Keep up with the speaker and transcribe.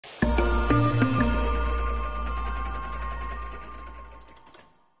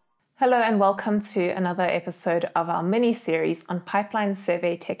Hello and welcome to another episode of our mini-series on pipeline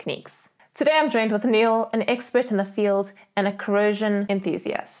survey techniques. Today I'm joined with Neil, an expert in the field and a corrosion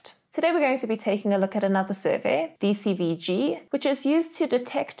enthusiast. Today we're going to be taking a look at another survey, DCVG, which is used to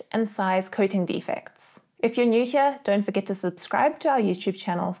detect and size coating defects. If you're new here, don't forget to subscribe to our YouTube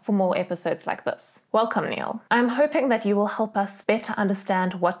channel for more episodes like this. Welcome, Neil. I'm hoping that you will help us better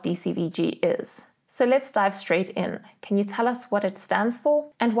understand what DCVG is. So let's dive straight in. Can you tell us what it stands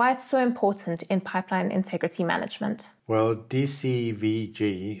for and why it's so important in pipeline integrity management? Well,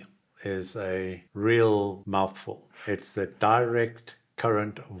 DCVG is a real mouthful. It's the Direct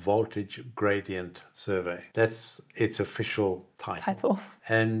Current Voltage Gradient Survey. That's its official title.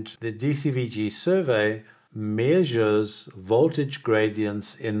 And the DCVG survey measures voltage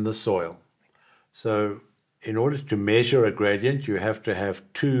gradients in the soil. So in order to measure a gradient, you have to have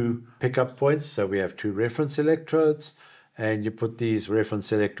two pickup points. So we have two reference electrodes, and you put these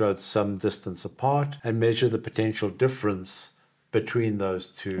reference electrodes some distance apart and measure the potential difference between those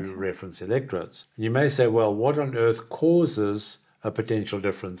two reference electrodes. You may say, well, what on earth causes a potential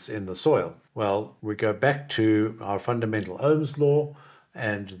difference in the soil? Well, we go back to our fundamental Ohm's law,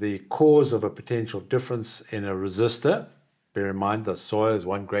 and the cause of a potential difference in a resistor. Bear in mind, the soil is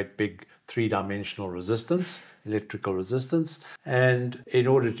one great big three-dimensional resistance, electrical resistance. And in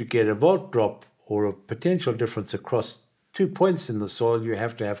order to get a volt drop or a potential difference across 2 points in the soil, you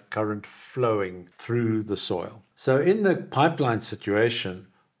have to have current flowing through the soil. So in the pipeline situation,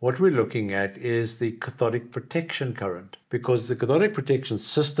 what we're looking at is the cathodic protection current, because the cathodic protection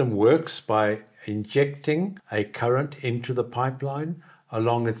system works by injecting a current into the pipeline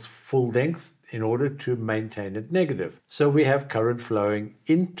along its full length in order to maintain it negative. So we have current flowing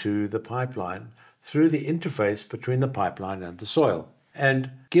into the pipeline through the interface between the pipeline and the soil.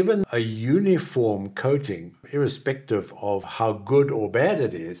 And given a uniform coating, irrespective of how good or bad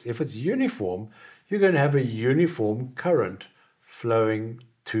it is, if it's uniform, you're going to have a uniform current flowing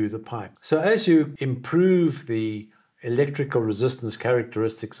to the pipe. So as you improve the electrical resistance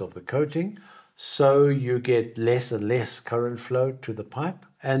characteristics of the coating, so you get less and less current flow to the pipe.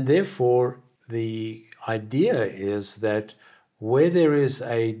 And therefore, the idea is that where there is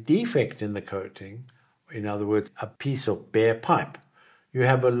a defect in the coating, in other words, a piece of bare pipe, you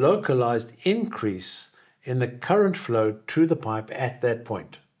have a localized increase in the current flow to the pipe at that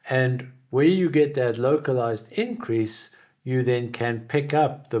point. And where you get that localized increase, you then can pick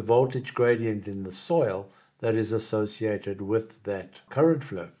up the voltage gradient in the soil that is associated with that current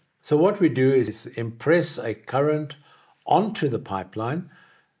flow. So what we do is impress a current onto the pipeline,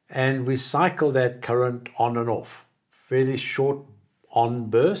 and we cycle that current on and off, fairly short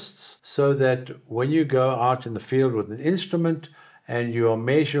on bursts, so that when you go out in the field with an instrument and you are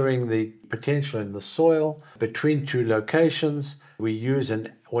measuring the potential in the soil between two locations, we use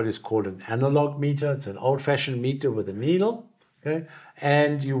what is called an analog meter. It's an old-fashioned meter with a needle, okay?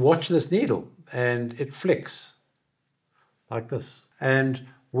 And you watch this needle, and it flicks like this. And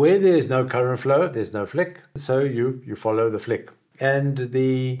where there's no current flow, there's no flick, so you follow the flick. And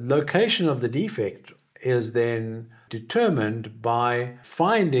the location of the defect is then determined by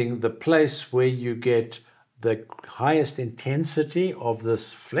finding the place where you get the highest intensity of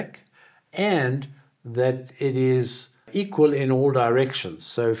this flick and that it is equal in all directions.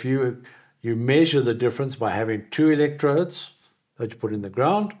 So if you measure the difference by having two electrodes that you put in the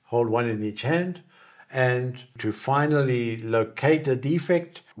ground, hold one in each hand, and to finally locate a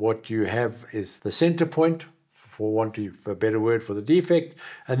defect, what you have is the center point, for want of a better word for the defect,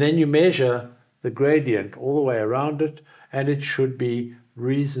 and then you measure the gradient all the way around it, and it should be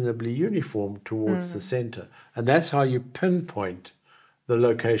reasonably uniform towards the center. And that's how you pinpoint the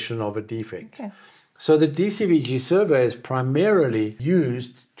location of a defect. Okay. So the DCVG survey is primarily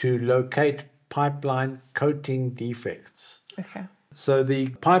used to locate pipeline coating defects. Okay. So the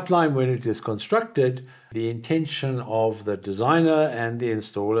pipeline, when it is constructed, the intention of the designer and the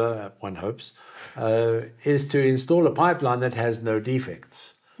installer, one hopes, is to install a pipeline that has no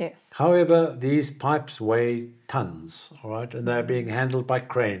defects. Yes. However, these pipes weigh tons, all right, and they're being handled by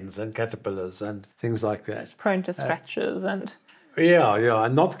cranes and caterpillars and things like that. Prone to scratches and... Yeah,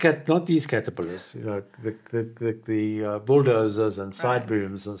 and not these caterpillars, the bulldozers and side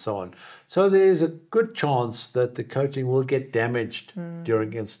booms and so on. So there's a good chance that the coating will get damaged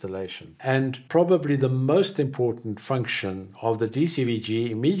during installation. And probably the most important function of the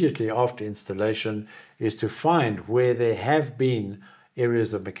DCVG immediately after installation is to find where there have been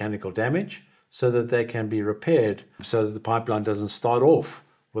areas of mechanical damage so that they can be repaired so that the pipeline doesn't start off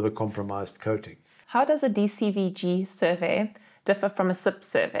with a compromised coating. How does a DCVG survey differ from a CIPS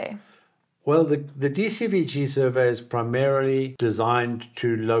survey? Well, the DCVG survey is primarily designed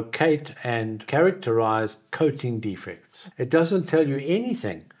to locate and characterize coating defects. It doesn't tell you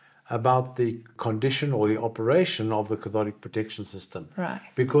anything about the condition or the operation of the cathodic protection system. Right.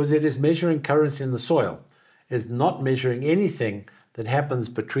 Because it is measuring current in the soil. It's not measuring anything that happens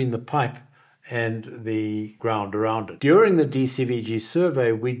between the pipe and the ground around it. During the DCVG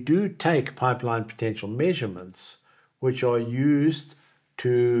survey, we do take pipeline potential measurements, which are used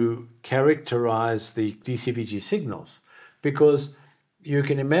to characterize the DCVG signals, because you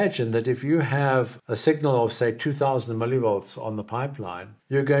can imagine that if you have a signal of, say, 2,000 millivolts on the pipeline,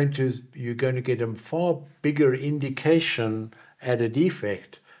 you're going to get a far bigger indication at a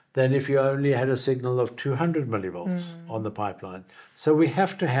defect than if you only had a signal of 200 millivolts on the pipeline. So we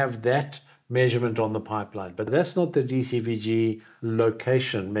have to have that measurement on the pipeline, but that's not the DCVG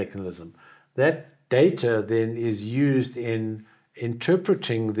location mechanism. That data then is used in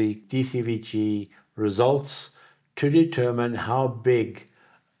interpreting the DCVG results to determine how big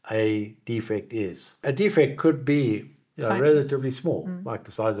a defect is. A defect could be relatively small, like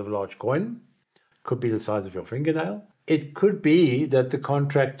the size of a large coin, could be the size of your fingernail. It could be that the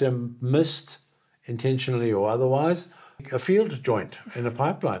contractor missed, intentionally or otherwise, a field joint in a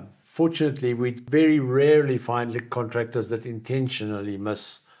pipeline. Fortunately, we very rarely find contractors that intentionally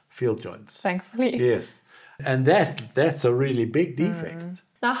miss field joints. Thankfully. Yes. And that's a really big defect.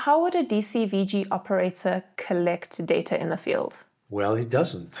 Now, how would a DCVG operator collect data in the field? Well, he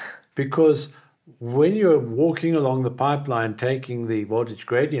doesn't. Because when you're walking along the pipeline taking the voltage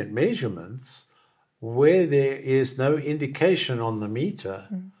gradient measurements, where there is no indication on the meter,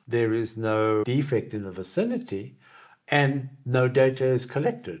 there is no defect in the vicinity, and no data is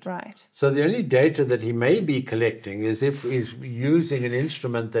collected. Right. So the only data that he may be collecting is if he's using an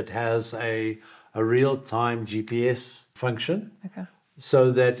instrument that has a real-time GPS function,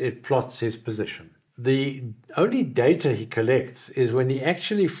 so that it plots his position. The only data he collects is when he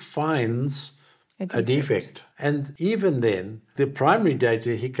actually finds a defect. And even then, the primary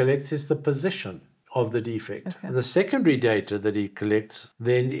data he collects is the position of the defect. The secondary data that he collects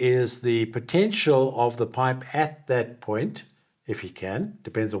then is the potential of the pipe at that point, if he can,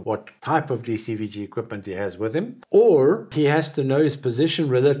 depends on what type of DCVG equipment he has with him, or he has to know his position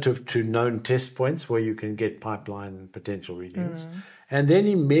relative to known test points where you can get pipeline potential readings. And then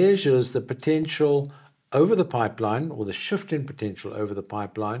he measures the potential over the pipeline, or the shift in potential over the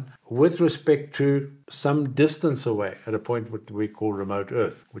pipeline, with respect to some distance away at a point what we call remote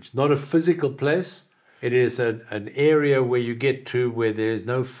earth, which is not a physical place. It is an area where you get to where there is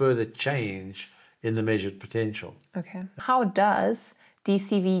no further change in the measured potential. Okay. How does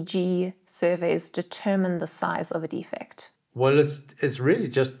DCVG surveys determine the size of a defect? Well, it's really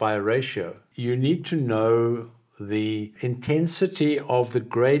just by a ratio. You need to know the intensity of the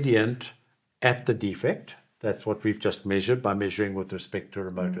gradient at the defect. That's what we've just measured by measuring with respect to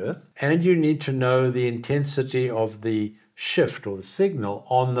remote earth. And you need to know the intensity of the shift or the signal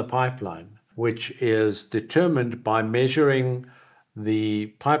on the pipeline, which is determined by measuring the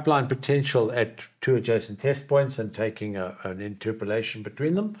pipeline potential at two adjacent test points and taking an interpolation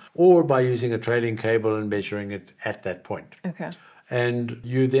between them, or by using a trailing cable and measuring it at that point. And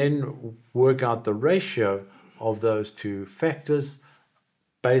you then work out the ratio of those two factors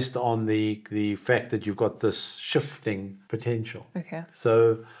based on the fact that you've got this shifting potential.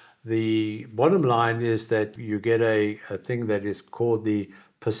 So the bottom line is that you get a thing that is called the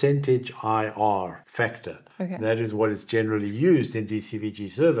percentage IR factor. That is what is generally used in DCVG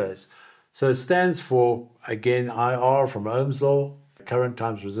surveys. So it stands for, again, IR from Ohm's law, current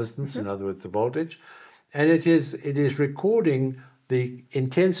times resistance, in other words, the voltage. And it is recording the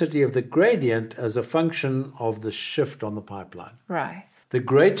intensity of the gradient as a function of the shift on the pipeline. Right. The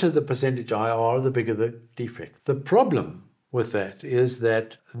greater the percentage IR, the bigger the defect. The problem with that is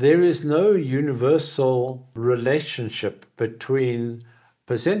that there is no universal relationship between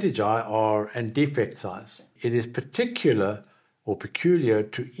percentage IR and defect size. It is particular or peculiar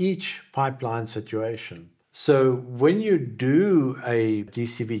to each pipeline situation. So when you do a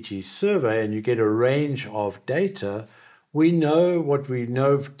DCVG survey and you get a range of data, we know what we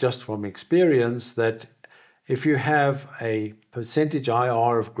know just from experience, that if you have a percentage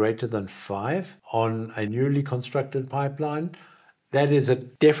IR of greater than 5 on a newly constructed pipeline, that is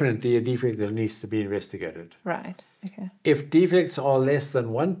definitely a defect that needs to be investigated. Right. If defects are less than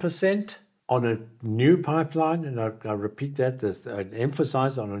 1% on a new pipeline, and I repeat that, and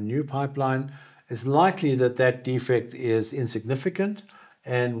emphasize on a new pipeline, it's likely that that defect is insignificant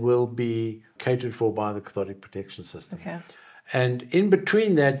and will be catered for by the cathodic protection system. And in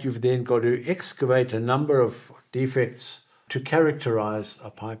between that, you've then got to excavate a number of defects to characterize a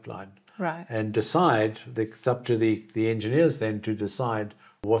pipeline. Right. and decide, it's up to the engineers then to decide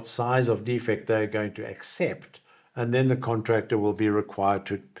what size of defect they're going to accept. And then the contractor will be required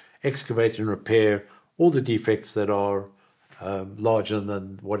to excavate and repair all the defects that are larger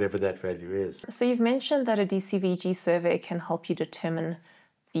than whatever that value is. So you've mentioned that a DCVG survey can help you determine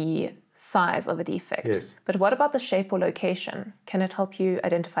the size of a defect. Yes. But what about the shape or location? Can it help you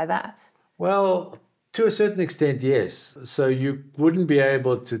identify that? Well, to a certain extent, yes. So you wouldn't be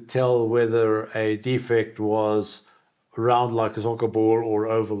able to tell whether a defect was round like a soccer ball or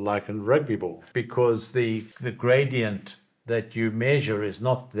oval like a rugby ball, because the gradient that you measure is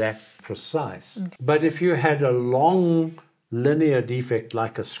not that precise. Okay. But if you had a long linear defect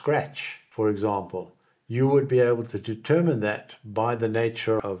like a scratch, for example, you would be able to determine that by the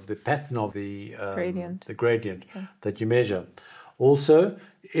nature of the pattern of the gradient okay. that you measure. Also,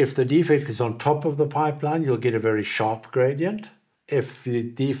 if the defect is on top of the pipeline, you'll get a very sharp gradient. If the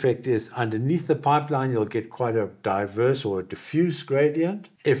defect is underneath the pipeline, you'll get quite a diverse or a diffuse gradient.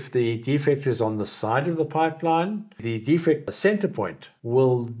 If the defect is on the side of the pipeline, the defect center point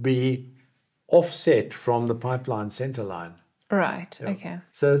will be offset from the pipeline center line. Right, yeah. Okay.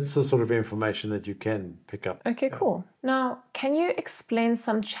 So it's the sort of information that you can pick up. Okay, cool. Now, can you explain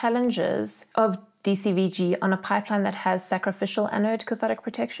some challenges of DCVG on a pipeline that has sacrificial anode cathodic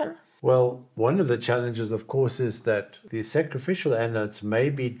protection? Well, one of the challenges, of course, is that the sacrificial anodes may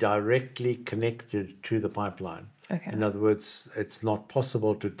be directly connected to the pipeline. Okay. In other words, it's not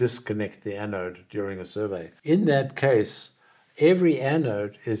possible to disconnect the anode during a survey. In that case, every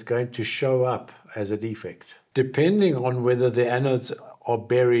anode is going to show up as a defect, depending on whether the anodes are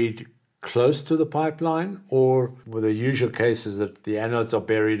buried close to the pipeline, or with the usual case is that the anodes are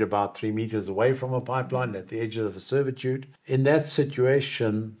buried about 3 meters away from a pipeline at the edge of a servitude. In that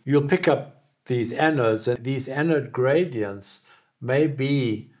situation, you'll pick up these anodes, and these anode gradients may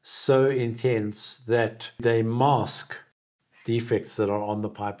be so intense that they mask defects that are on the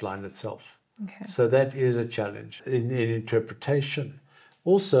pipeline itself. Okay. So that is a challenge in interpretation.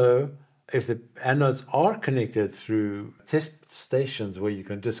 Also, if the anodes are connected through test stations where you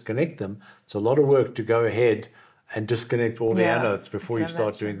can disconnect them, it's a lot of work to go ahead and disconnect all the anodes before you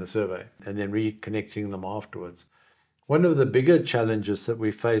start doing the survey and then reconnecting them afterwards. One of the bigger challenges that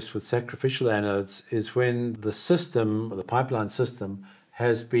we face with sacrificial anodes is when the system, the pipeline system,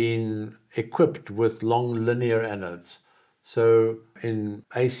 has been equipped with long linear anodes. So in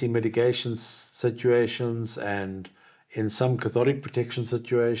AC mitigation situations and in some cathodic protection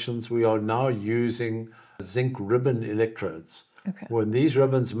situations, we are now using zinc ribbon electrodes. Okay. When these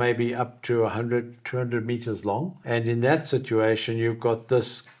ribbons may be up to 100, 200 meters long. And in that situation, you've got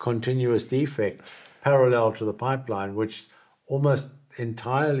this continuous defect parallel to the pipeline, which almost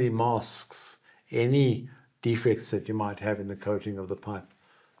entirely masks any defects that you might have in the coating of the pipe.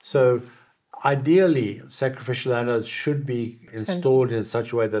 So ideally, sacrificial anodes should be installed in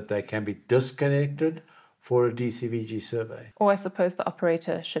such a way that they can be disconnected for a DCVG survey. Or I suppose the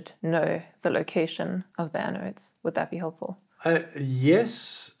operator should know the location of the anodes. Would that be helpful?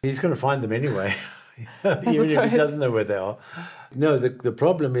 Yes, he's going to find them anyway, even if he doesn't know where they are. No, the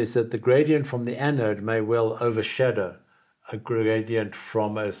problem is that the gradient from the anode may well overshadow a gradient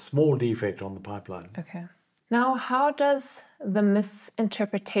from a small defect on the pipeline. Okay. Now, how does the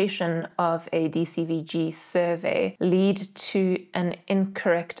misinterpretation of a DCVG survey lead to an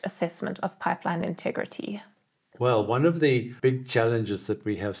incorrect assessment of pipeline integrity? Well, one of the big challenges that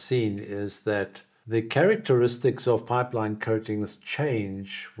we have seen is that the characteristics of pipeline coatings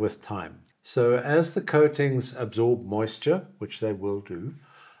change with time. So as the coatings absorb moisture, which they will do,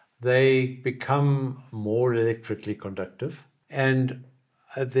 they become more electrically conductive. And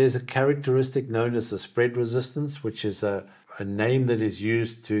there's a characteristic known as the spread resistance, which is a name that is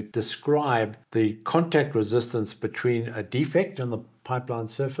used to describe the contact resistance between a defect on the pipeline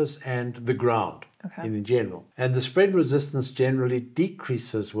surface and the ground in general. And the spread resistance generally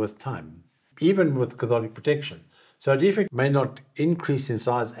decreases with time, even with cathodic protection. So a defect may not increase in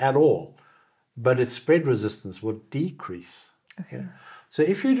size at all, but its spread resistance will decrease. Okay. So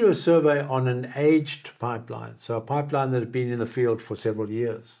if you do a survey on an aged pipeline, so a pipeline that has been in the field for several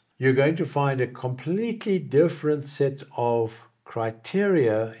years, you're going to find a completely different set of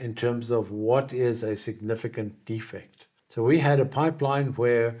criteria in terms of what is a significant defect. So we had a pipeline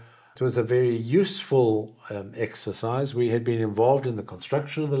where it was a very useful exercise. We had been involved in the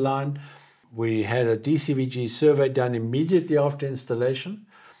construction of the line. We had a DCVG survey done immediately after installation,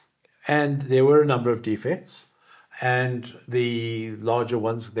 and there were a number of defects. And the larger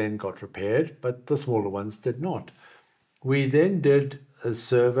ones then got repaired, but the smaller ones did not. We then did a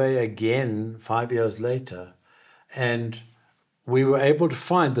survey again 5 years later, and we were able to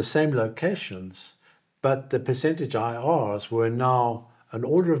find the same locations, but the percentage IRs were now an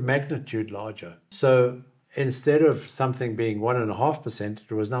order of magnitude larger. So instead of something being 1.5%,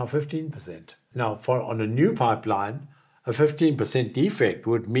 it was now 15%. Now, on a new pipeline, a 15% defect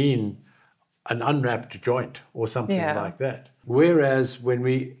would mean an unwrapped joint or something like that. Whereas when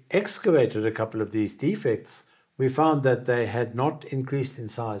we excavated a couple of these defects, we found that they had not increased in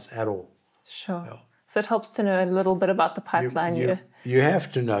size at all. Sure. Yeah. So it helps to know a little bit about the pipeline. You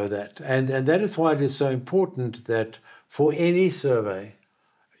have to know that. And that is why it is so important that for any survey,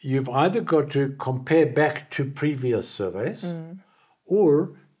 you've either got to compare back to previous surveys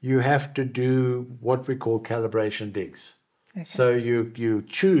or you have to do what we call calibration digs. Okay. So you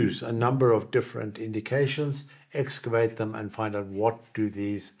choose a number of different indications, excavate them, and find out what do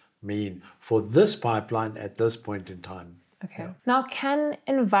these mean for this pipeline at this point in time. Okay. Yeah. Now, can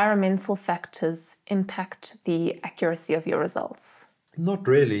environmental factors impact the accuracy of your results? Not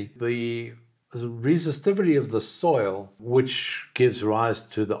really. The resistivity of the soil, which gives rise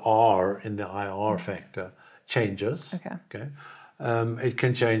to the R in the IR factor, changes. Okay. It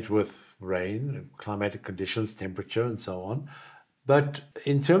can change with rain, climatic conditions, temperature, and so on. But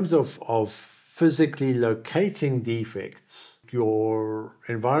in terms of physically locating defects, your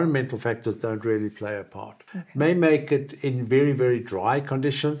environmental factors don't really play a part. Okay. May make it in very, very dry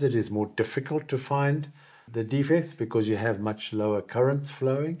conditions. It is more difficult to find the defects because you have much lower currents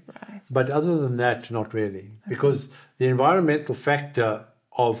flowing. Right. But other than that, not really. Okay. Because the environmental factor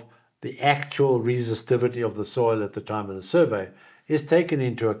of the actual resistivity of the soil at the time of the survey is taken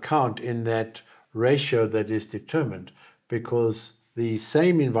into account in that ratio that is determined, because the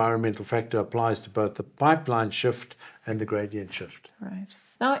same environmental factor applies to both the pipeline shift and the gradient shift. Right.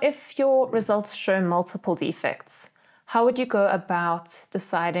 Now, if your results show multiple defects, how would you go about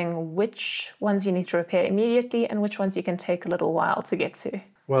deciding which ones you need to repair immediately and which ones you can take a little while to get to?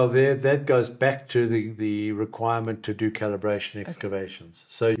 Well, that goes back to the requirement to do calibration excavations. Okay.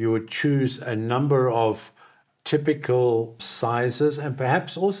 So you would choose a number of typical sizes and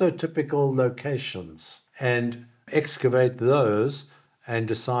perhaps also typical locations and excavate those and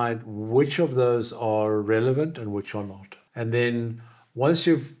decide which of those are relevant and which are not. And then once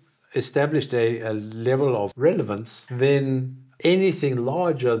you've established a level of relevance, then anything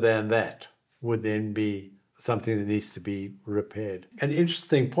larger than that would then be something that needs to be repaired. An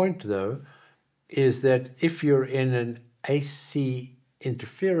interesting point, though, is that if you're in an AC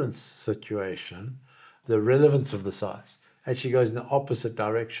interference situation, the relevance of the size actually goes in the opposite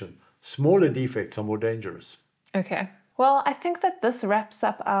direction. Smaller defects are more dangerous. Okay. Well, I think that this wraps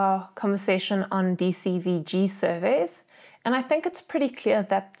up our conversation on DCVG surveys. And I think it's pretty clear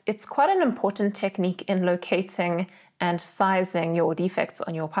that it's quite an important technique in locating and sizing your defects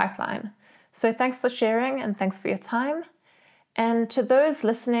on your pipeline. So thanks for sharing and thanks for your time. And to those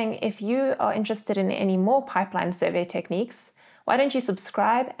listening, if you are interested in any more pipeline survey techniques, why don't you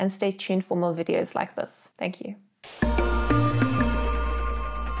subscribe and stay tuned for more videos like this? Thank you.